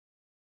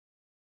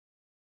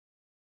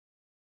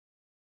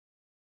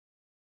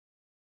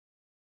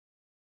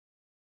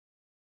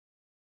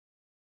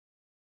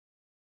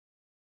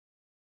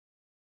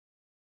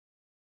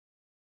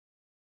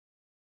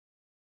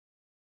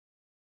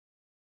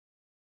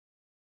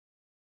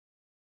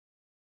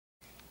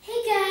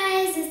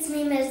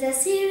name is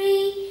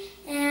Asiri,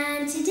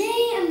 and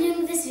today I'm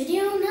doing this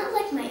video not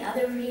like my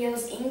other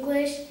videos,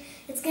 English.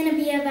 It's going to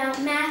be about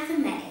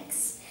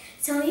mathematics.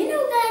 So you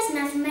know guys,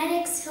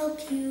 mathematics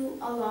help you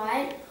a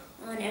lot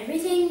on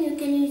everything. You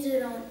can use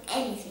it on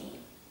anything.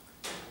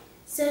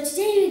 So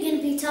today we're going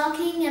to be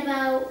talking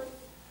about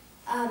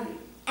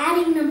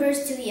adding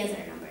numbers to the other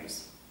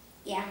numbers.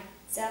 Yeah,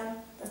 so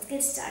let's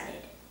get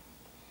started.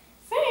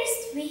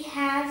 First we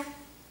have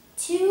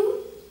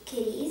 2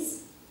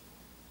 kitties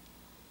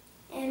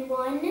and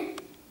 1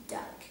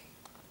 duck.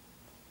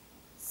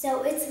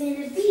 So it's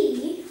going to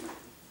be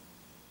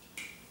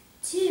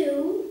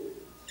 2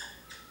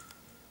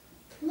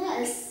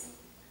 plus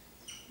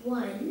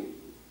 1.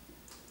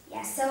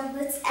 Yeah, so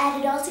let's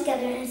add it all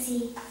together and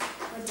see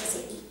what does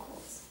it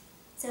equals.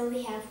 So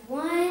we have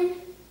 1,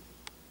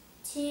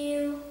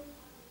 2,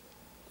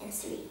 and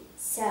 3.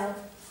 So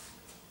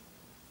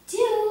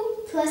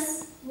 2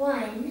 plus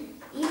 1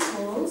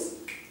 equals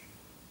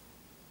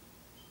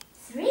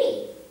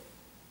 3.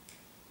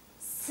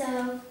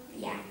 So,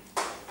 yeah.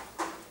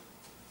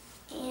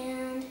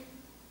 And,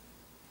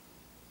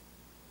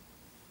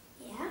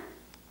 yeah.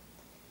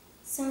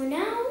 So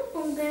now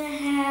I'm going to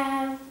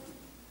have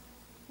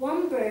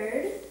 1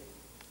 bird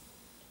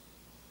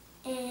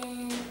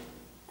and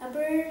a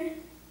bird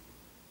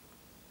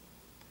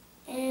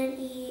and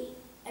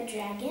a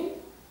dragon.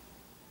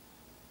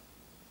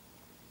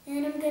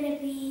 And I'm going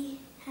to be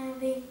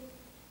having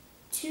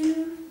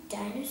 2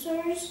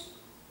 dinosaurs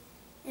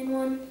and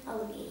 1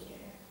 alligator.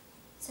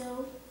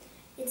 So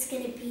it's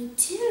going to be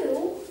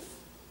 2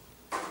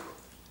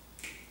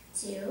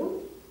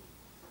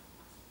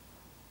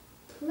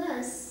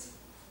 plus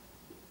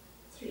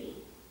 3.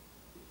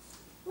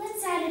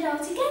 Let's add it all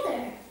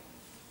together.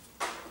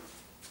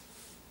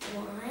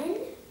 1,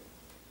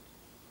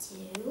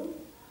 2,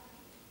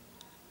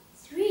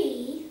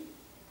 3,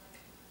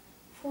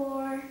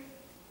 4,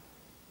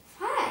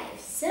 5.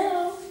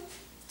 So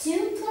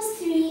 2 plus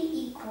 3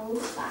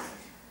 equals 5.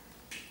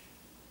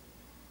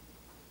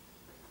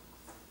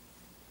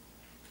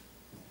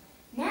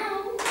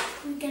 Now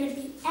we're going to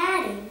be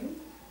adding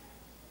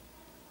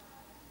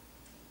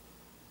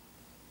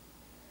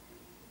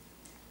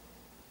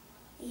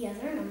the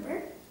other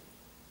number.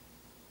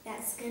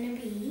 That's going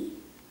to be,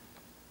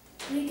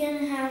 we're going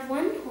to have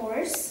 1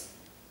 horse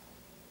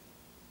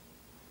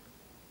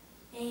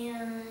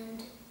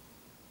and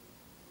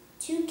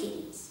 2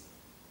 kitties.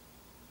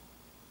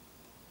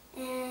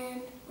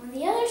 And on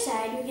the other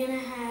side, we're going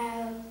to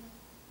have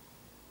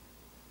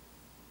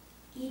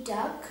a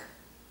duck,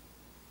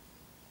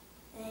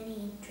 and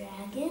a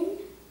dragon,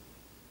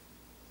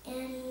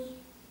 and a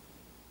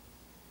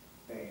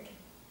bird,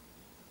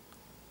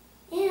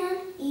 and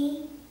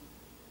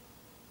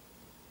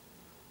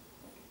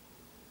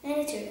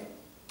a turtle.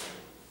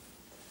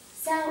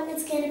 So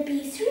it's going to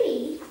be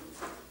 3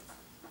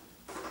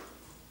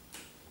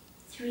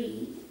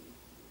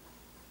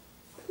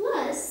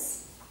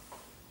 plus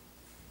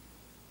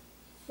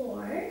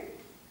 4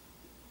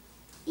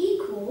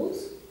 equals,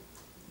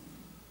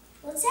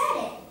 let's add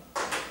it.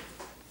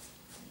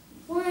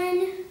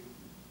 1,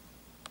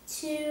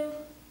 2,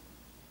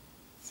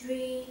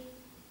 3,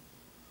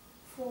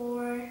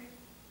 4,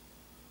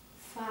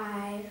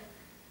 5,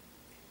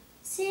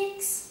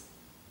 6,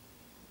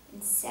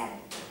 and 7.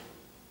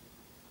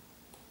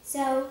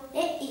 So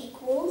it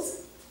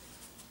equals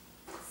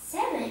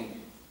 7.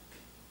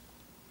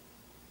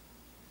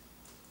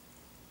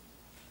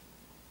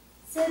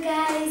 So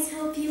guys,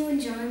 hope you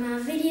enjoy my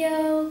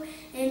video,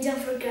 and don't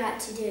forget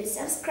to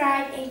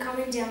subscribe and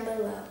comment down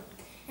below.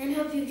 And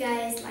hope you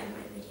guys like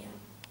my video.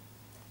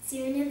 See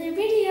you in another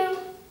video.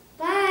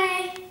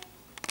 Bye!